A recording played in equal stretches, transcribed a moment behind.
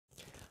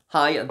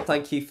Hi, and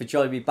thank you for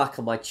joining me back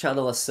on my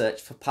channel, A Search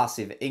for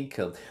Passive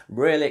Income. I'm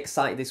really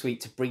excited this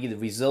week to bring you the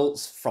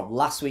results from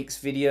last week's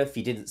video. If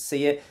you didn't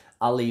see it,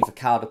 I'll leave a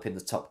card up in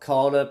the top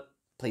corner.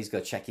 Please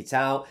go check it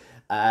out.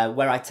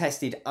 Where I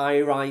tested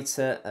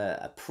iWriter,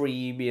 a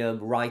premium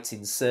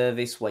writing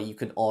service where you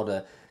can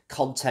order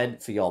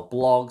content for your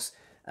blogs,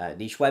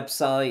 niche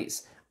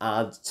websites,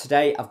 and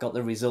today I've got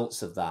the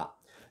results of that.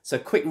 So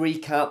quick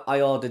recap,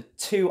 I ordered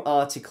 2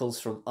 articles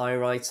from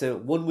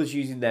iWriter. One was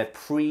using their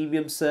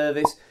premium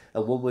service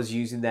and one was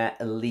using their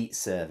elite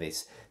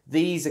service.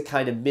 These are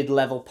kind of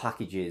mid-level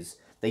packages.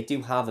 They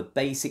do have a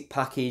basic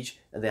package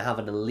and they have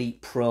an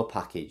elite pro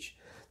package.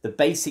 The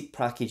basic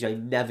package I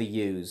never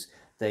use.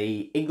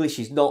 The English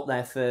is not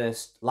their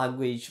first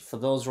language for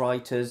those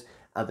writers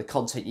and the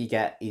content you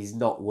get is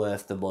not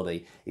worth the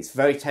money. It's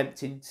very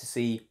tempting to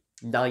see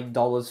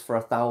 $9 for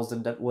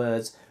 1,000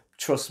 words.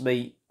 Trust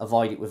me,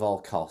 avoid it with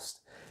all cost.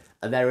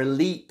 And their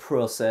Elite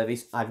Pro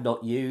service I've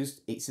not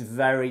used. It's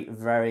very,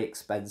 very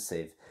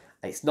expensive.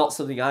 It's not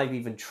something I've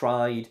even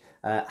tried.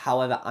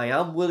 However, I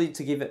am willing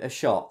to give it a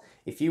shot.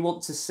 If you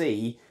want to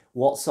see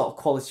what sort of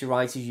quality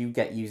writers you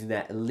get using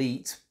their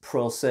Elite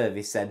Pro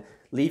service, then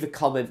leave a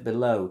comment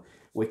below.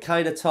 We're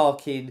kind of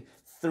talking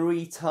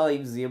 3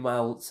 times the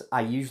amount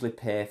I usually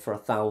pay for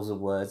 1,000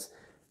 words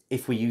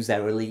if we use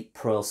their Elite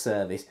Pro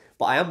service.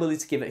 But I am willing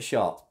to give it a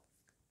shot.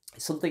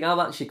 It's something I'm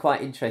actually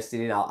quite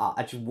interested in.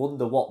 I just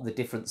wonder what the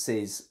difference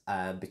is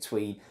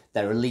between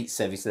their Elite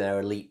service and their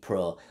Elite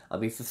Pro. I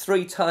mean, for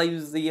 3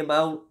 times the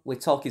amount, we're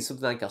talking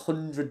something like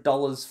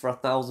 $100 for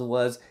 1,000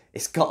 words.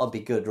 It's got to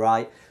be good,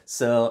 right?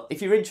 So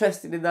if you're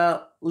interested in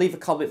that, leave a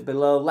comment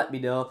below, let me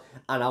know,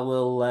 and I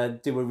will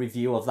do a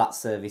review of that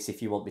service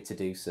if you want me to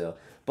do so.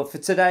 But for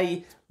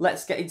today,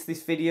 let's get into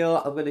this video.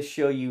 I'm going to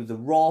show you the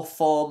raw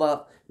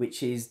format,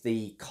 which is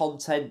the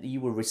content that you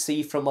will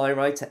receive from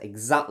iWriter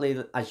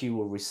exactly as you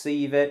will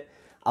receive it.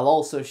 I'll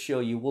also show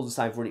you once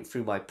I've run it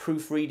through my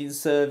proofreading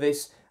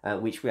service,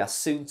 which we are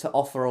soon to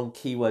offer on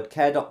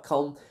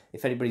keywordcare.com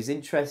if anybody's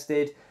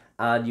interested.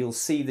 And you'll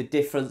see the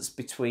difference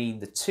between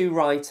the 2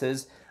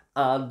 writers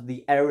and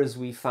the errors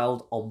we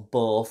found on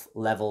both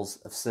levels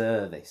of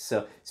service.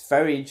 So it's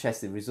very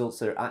interesting.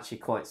 Results are actually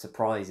quite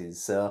surprising.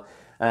 So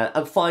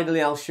and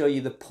finally, I'll show you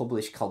the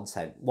published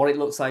content, what it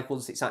looks like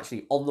once it's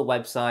actually on the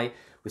website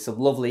with some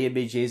lovely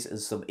images and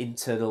some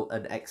internal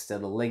and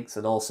external links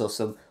and also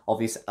some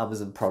obvious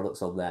Amazon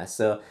products on there.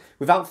 So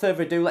without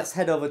further ado, let's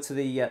head over to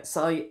the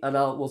site and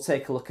we'll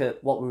take a look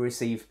at what we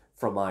receive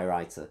from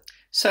iWriter.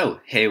 So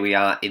here we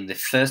are in the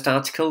first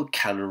article,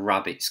 Can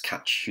Rabbits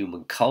Catch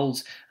Human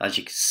Colds? As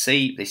you can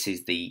see, this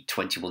is the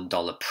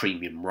 $21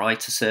 premium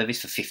writer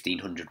service for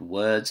 1,500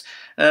 words.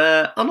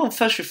 And on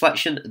first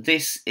reflection,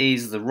 this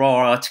is the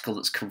raw article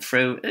that's come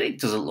through, and it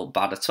doesn't look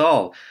bad at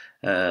all.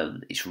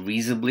 It's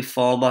reasonably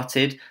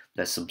formatted.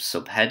 There's some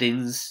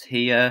subheadings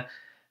here,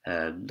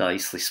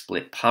 nicely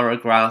split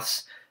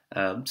paragraphs,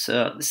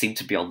 so they seem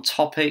to be on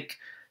topic.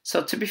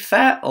 So to be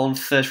fair, on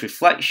first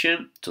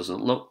reflection,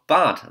 doesn't look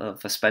bad.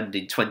 For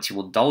spending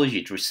 $21,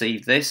 you'd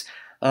receive this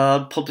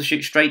and publish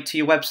it straight to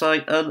your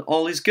website and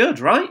all is good,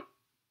 right?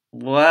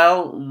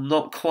 Well,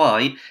 not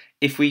quite.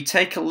 If we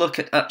take a look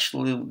at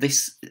actually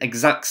this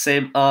exact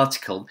same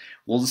article,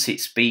 once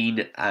it's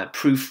been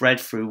proofread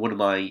through one of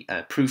my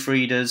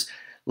proofreaders,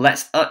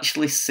 let's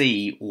actually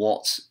see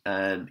what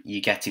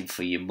you're getting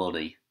for your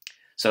money.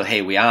 So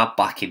here we are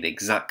back in the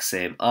exact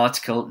same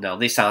article. Now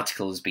this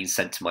article has been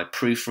sent to my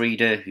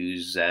proofreader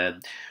who's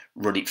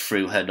run it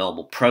through her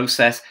normal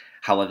process.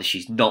 However,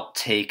 she's not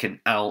taken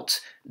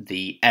out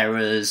the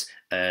errors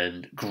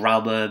and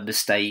grammar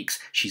mistakes.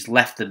 She's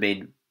left them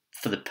in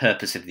for the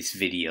purpose of this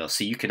video.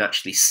 So you can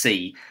actually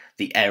see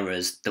the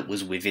errors that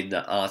was within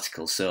that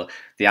article. So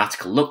the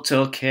article looked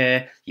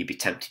okay. You'd be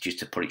tempted just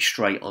to put it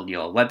straight on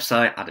your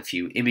website, add a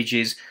few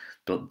images.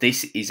 But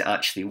this is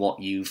actually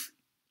what you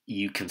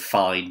can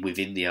find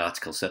within the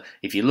article. So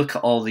if you look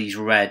at all these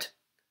red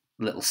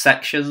little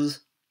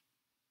sections,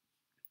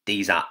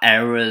 these are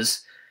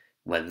errors,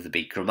 whether they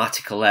be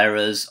grammatical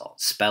errors or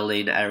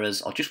spelling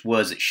errors or just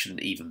words that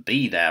shouldn't even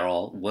be there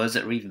or words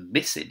that are even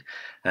missing.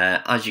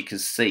 As you can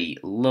see,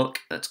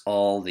 look at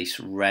all these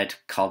red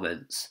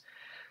comments.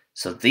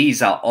 So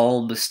these are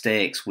all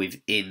mistakes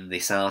within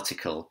this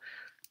article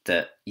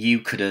that you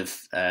could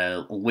have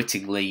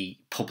unwittingly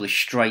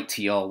published straight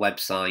to your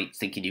website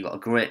thinking you've got a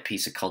great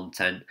piece of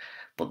content,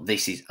 but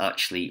this is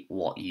actually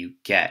what you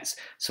get.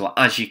 So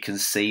as you can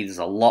see, there's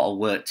a lot of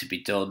work to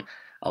be done,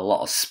 a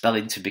lot of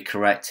spelling to be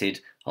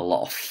corrected, a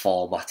lot of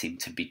formatting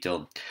to be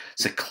done.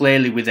 So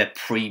clearly with a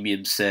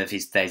premium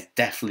service, there's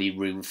definitely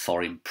room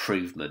for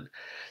improvement.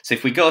 So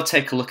if we go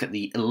take a look at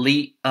the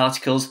elite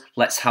articles,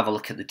 let's have a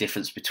look at the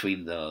difference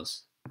between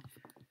those.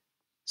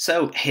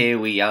 So here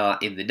we are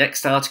in the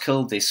next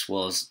article. This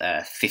was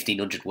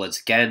 1,500 words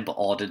again, but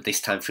ordered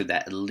this time through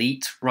their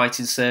elite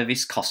writing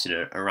service, costing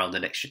around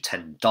an extra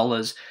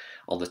 $10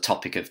 on the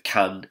topic of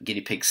can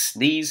guinea pigs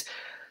sneeze.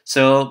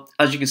 So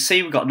as you can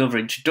see, we've got another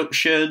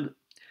introduction,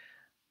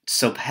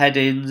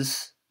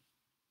 subheadings,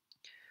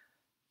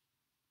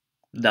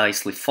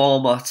 nicely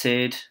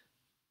formatted,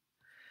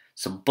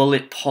 some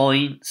bullet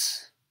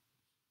points.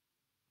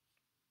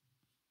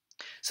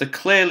 So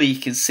clearly you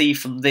can see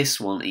from this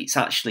one, it's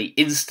actually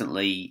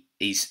instantly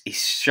is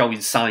showing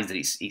signs that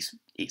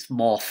it's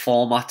more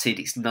formatted,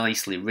 it's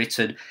nicely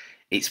written,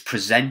 it's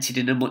presented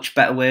in a much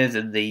better way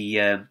than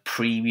the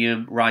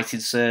premium writing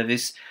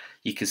service.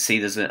 You can see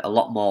there's a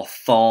lot more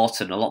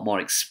thought and a lot more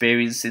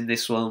experience in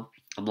this one.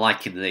 I'm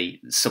liking the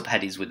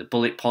subheadings with the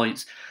bullet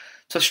points.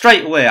 So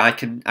straight away I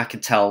can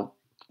tell,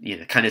 you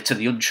know, kind of to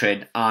the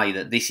untrained eye,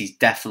 that this is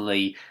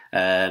definitely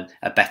a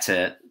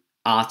better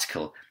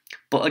article.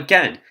 But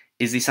again,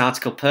 is this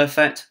article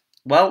perfect?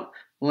 Well,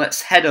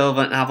 let's head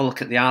over and have a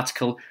look at the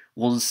article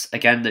once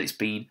again that it's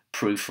been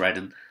proofread,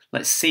 and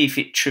let's see if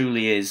it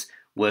truly is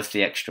worth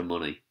the extra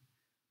money.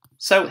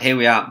 So here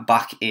we are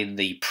back in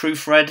the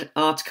proofread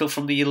article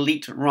from the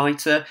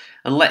iWriter,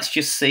 and let's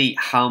just see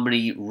how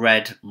many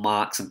red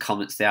marks and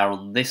comments there are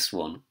on this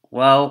one.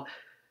 Well,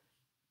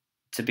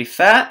 to be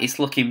fair, it's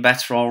looking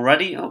better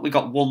already. Oh, we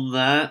got one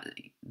there.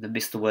 They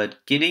missed the word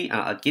guinea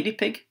out of guinea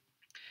pig.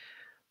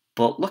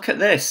 But look at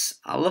this.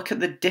 Look at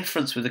the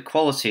difference with the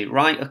quality.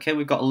 Right, okay,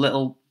 we've got a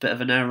little bit of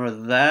an error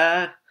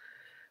there.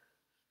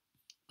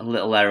 A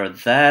little error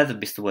there. They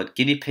missed the word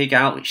guinea pig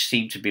out, which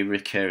seemed to be a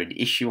recurring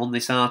issue on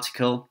this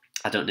article.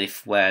 I don't know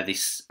where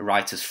this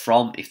writer's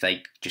from, if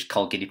they just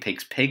call guinea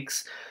pigs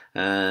pigs.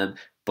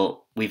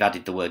 But we've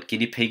added the word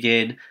guinea pig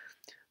in.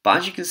 But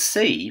as you can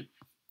see,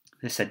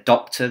 they said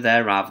doctor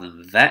there rather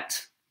than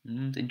vet.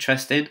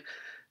 Interesting.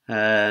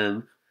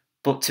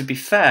 But to be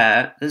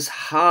fair, there's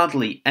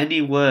hardly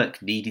any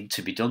work needing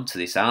to be done to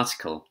this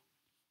article.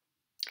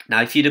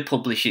 Now, if you'd have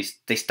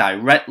published this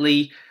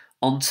directly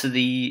onto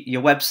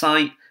your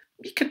website,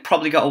 you could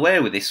probably got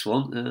away with this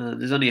one.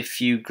 There's only a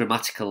few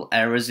grammatical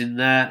errors in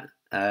there.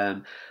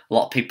 A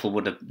lot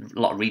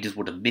of readers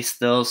would have missed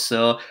those.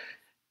 So,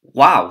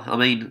 wow! I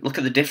mean, look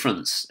at the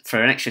difference.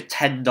 For an extra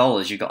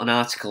 $10, you've got an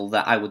article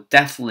that I would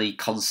definitely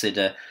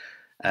consider.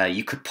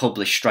 You could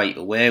publish straight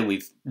away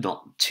with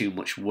not too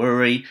much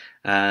worry.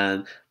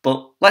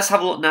 But let's have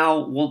a look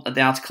now at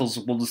the articles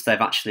once they've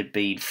actually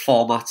been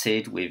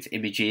formatted with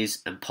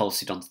images and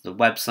posted onto the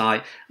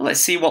website. And let's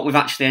see what we've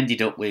actually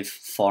ended up with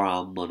for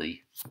our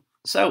money.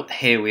 So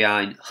here we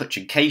are in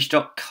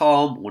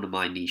hutchandcage.com, one of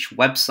my niche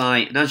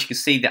websites. And as you can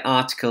see, the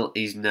article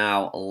is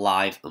now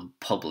live and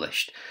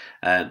published.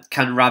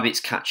 Can rabbits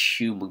catch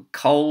human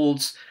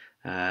colds?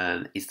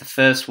 Is the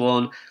first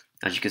one.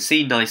 As you can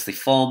see, nicely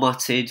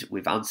formatted.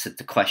 We've answered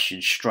the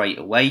question straight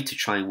away to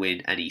try and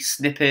win any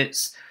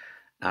snippets.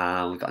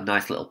 We've got a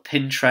nice little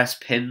Pinterest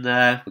pin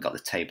there. We've got the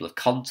table of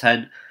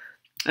content.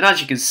 And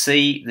as you can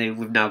see,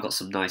 we've now got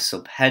some nice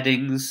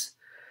subheadings,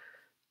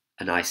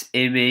 a nice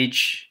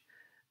image,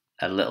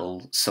 a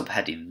little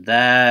subheading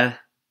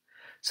there,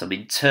 some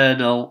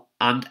internal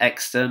and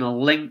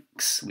external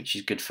links, which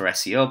is good for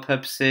SEO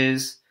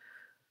purposes,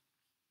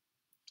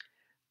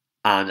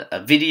 and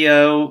a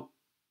video.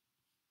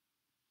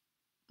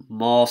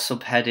 More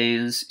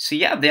subheadings. So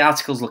yeah, the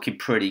article's looking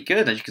pretty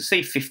good. As you can see,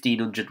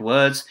 1,500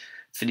 words,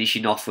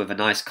 finishing off with a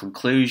nice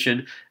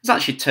conclusion. It's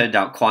actually turned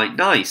out quite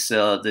nice.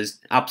 So there's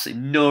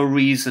absolutely no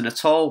reason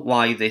at all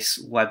why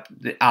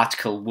the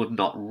article would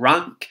not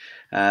rank.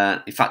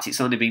 In fact,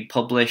 it's only been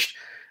published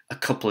a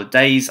couple of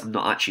days. I've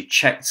not actually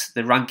checked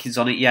the rankings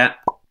on it yet.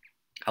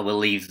 I will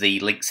leave the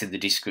links in the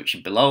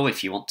description below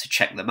if you want to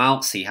check them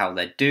out, see how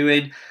they're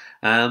doing.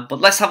 But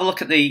let's have a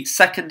look at the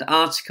second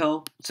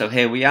article. So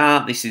here we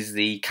are. This is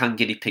the Can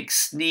Guinea Pigs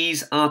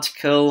Sneeze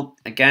article.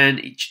 Again,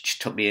 it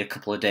just took me a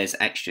couple of days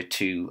extra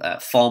to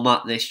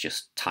format this,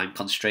 just time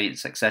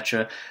constraints,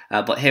 etc.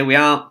 But here we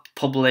are,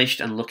 published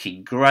and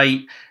looking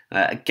great.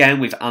 Again,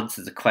 we've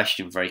answered the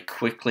question very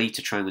quickly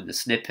to try and win the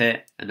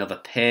snippet.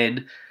 Another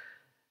pin,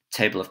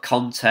 table of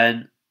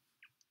content,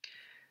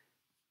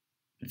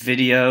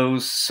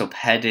 videos,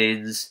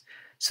 subheadings.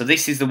 So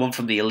this is the one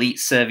from the Elite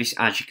service.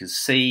 As you can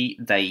see,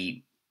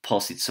 they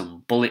posted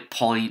some bullet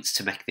points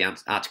to make the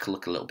article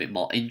look a little bit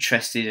more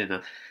interesting,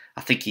 and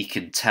I think you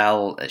can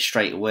tell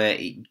straight away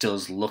it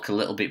does look a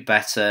little bit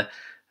better.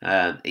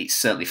 It's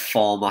certainly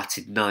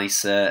formatted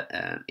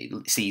nicer.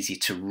 It's easy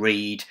to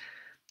read.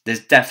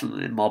 There's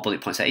definitely more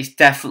bullet points. It's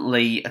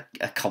definitely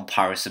a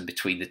comparison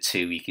between the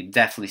two. You can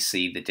definitely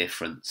see the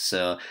difference.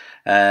 So,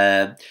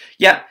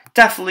 yeah,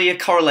 definitely a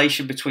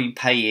correlation between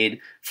paying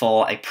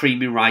for a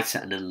premium writer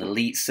and an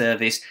elite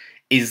service.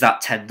 Is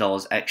that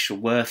 $10 extra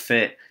worth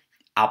it?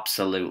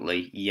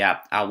 Absolutely, yeah.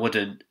 I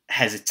wouldn't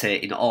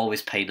hesitate in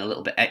always paying a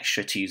little bit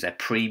extra to use their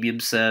premium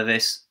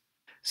service.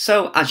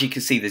 So, as you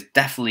can see, there's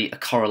definitely a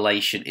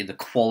correlation in the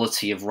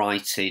quality of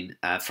writing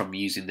from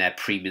using their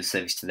premium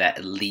service to their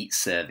elite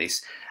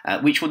service.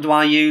 Which one do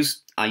I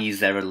use? I use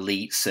their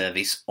elite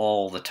service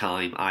all the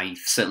time. I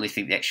certainly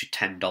think the extra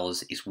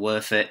 $10 is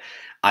worth it.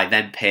 I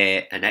then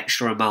pay an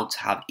extra amount to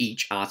have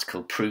each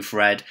article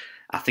proofread.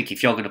 I think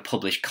if you're going to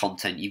publish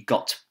content, you've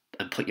got to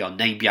and put your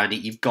name behind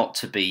it. You've got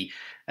to be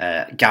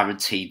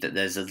guaranteed that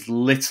there's as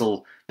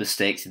little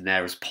mistakes in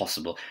there as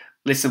possible.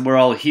 Listen, we're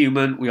all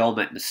human. We all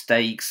make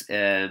mistakes.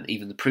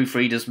 Even the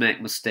proofreaders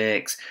make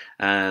mistakes.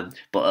 But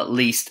at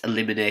least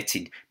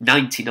eliminating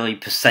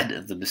 99%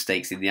 of the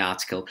mistakes in the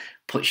article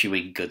puts you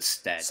in good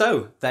stead.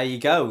 So there you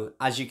go.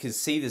 As you can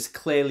see, there's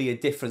clearly a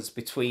difference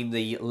between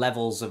the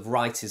levels of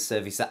writing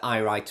service that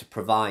iWriter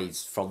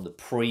provides, from the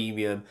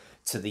premium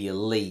to the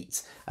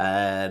elite.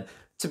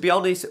 To be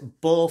honest,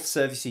 both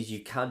services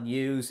you can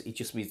use. It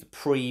just means the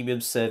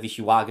premium service,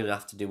 you are going to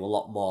have to do a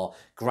lot more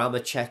grammar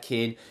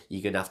checking.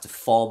 You're going to have to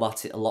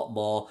format it a lot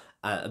more,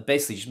 and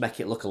basically just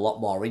make it look a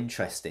lot more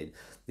interesting.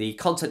 The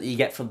content that you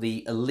get from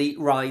the elite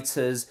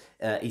writers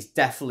is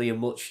definitely a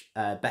much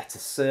better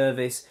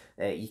service.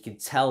 You can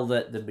tell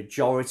that the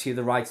majority of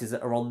the writers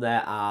that are on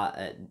there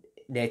are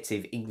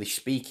native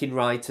English-speaking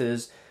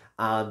writers,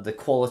 and the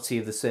quality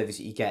of the service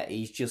that you get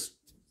is just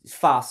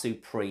far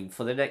supreme.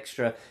 For an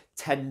extra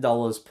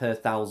 $10 per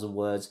 1,000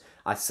 words,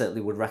 I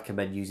certainly would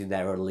recommend using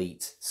their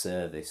elite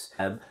service.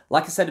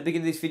 Like I said at the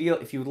beginning of this video,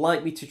 if you would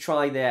like me to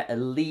try their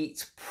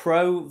elite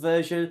pro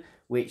version,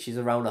 which is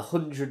around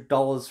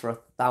 $100 for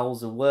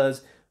 1,000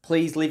 words,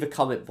 please leave a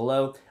comment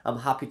below. I'm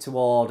happy to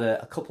order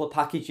a couple of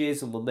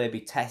packages, and we'll maybe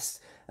test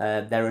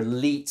their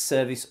elite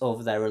service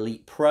over their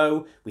elite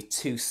pro with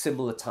two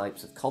similar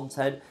types of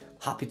content.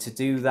 Happy to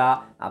do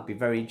that. I'd be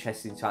very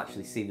interested to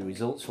actually see the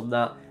results from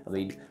that. I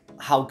mean,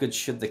 how good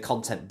should the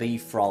content be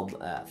from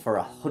for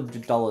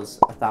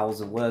 $100 a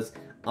 1,000 words?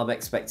 I'm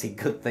expecting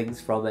good things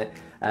from it.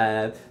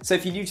 So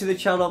if you're new to the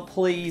channel,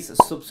 please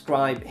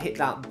subscribe, hit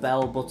that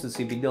bell button so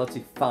you'll be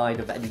notified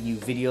of any new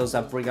videos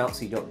I bring out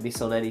so you don't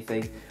miss on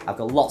anything. I've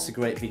got lots of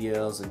great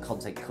videos and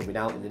content coming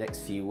out in the next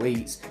few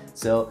weeks.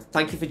 So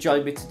thank you for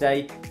joining me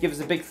today. Give us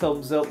a big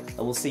thumbs up, and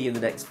we'll see you in the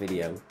next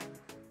video.